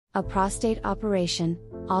A prostate operation,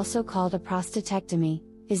 also called a prostatectomy,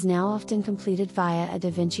 is now often completed via a Da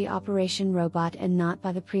Vinci operation robot and not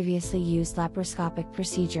by the previously used laparoscopic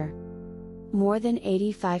procedure. More than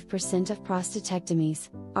 85% of prostatectomies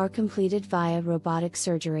are completed via robotic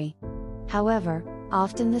surgery. However,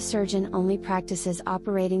 often the surgeon only practices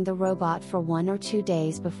operating the robot for 1 or 2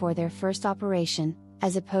 days before their first operation,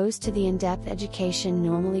 as opposed to the in-depth education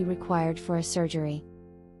normally required for a surgery.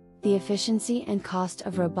 The efficiency and cost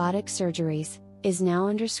of robotic surgeries is now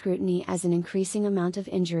under scrutiny as an increasing amount of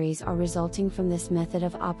injuries are resulting from this method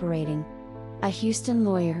of operating. A Houston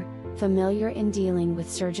lawyer, familiar in dealing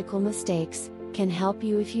with surgical mistakes, can help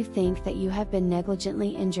you if you think that you have been negligently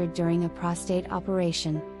injured during a prostate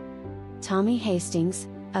operation. Tommy Hastings,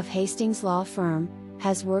 of Hastings Law Firm,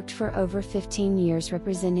 has worked for over 15 years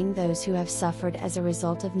representing those who have suffered as a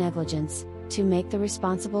result of negligence, to make the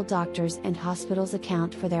responsible doctors and hospitals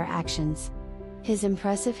account for their actions. His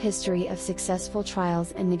impressive history of successful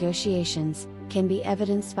trials and negotiations can be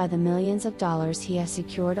evidenced by the millions of dollars he has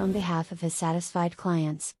secured on behalf of his satisfied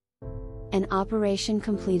clients. An operation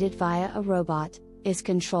completed via a robot is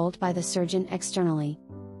controlled by the surgeon externally.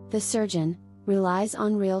 The surgeon relies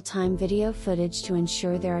on real-time video footage to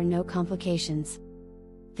ensure there are no complications.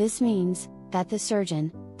 This means that the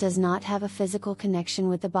surgeon does not have a physical connection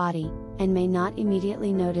with the body, and may not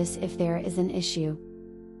immediately notice if there is an issue.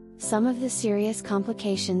 Some of the serious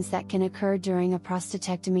complications that can occur during a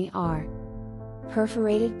prostatectomy are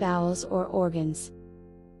perforated bowels or organs,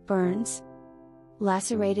 burns,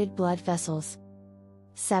 lacerated blood vessels,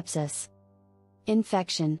 sepsis,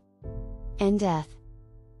 infection, and death.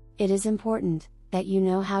 It is important that you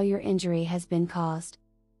know how your injury has been caused.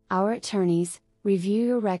 Our attorneys review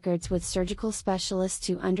your records with surgical specialists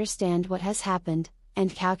to understand what has happened,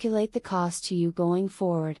 and calculate the cost to you going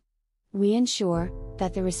forward. We ensure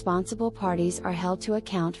that the responsible parties are held to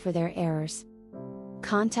account for their errors.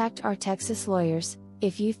 Contact our Texas lawyers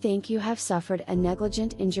if you think you have suffered a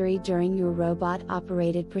negligent injury during your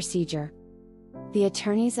robot-operated procedure. The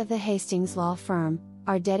attorneys of the Hastings Law Firm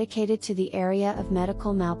are dedicated to the area of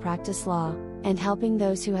medical malpractice law, and helping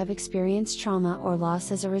those who have experienced trauma or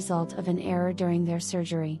loss as a result of an error during their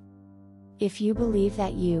surgery. If you believe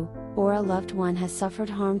that you, or a loved one has suffered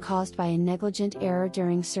harm caused by a negligent error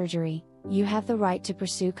during surgery, you have the right to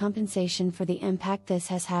pursue compensation for the impact this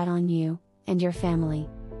has had on you and your family.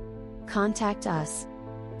 Contact us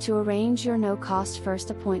to arrange your no-cost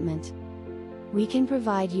first appointment. We can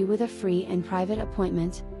provide you with a free and private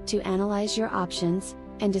appointment to analyze your options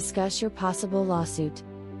and discuss your possible lawsuit.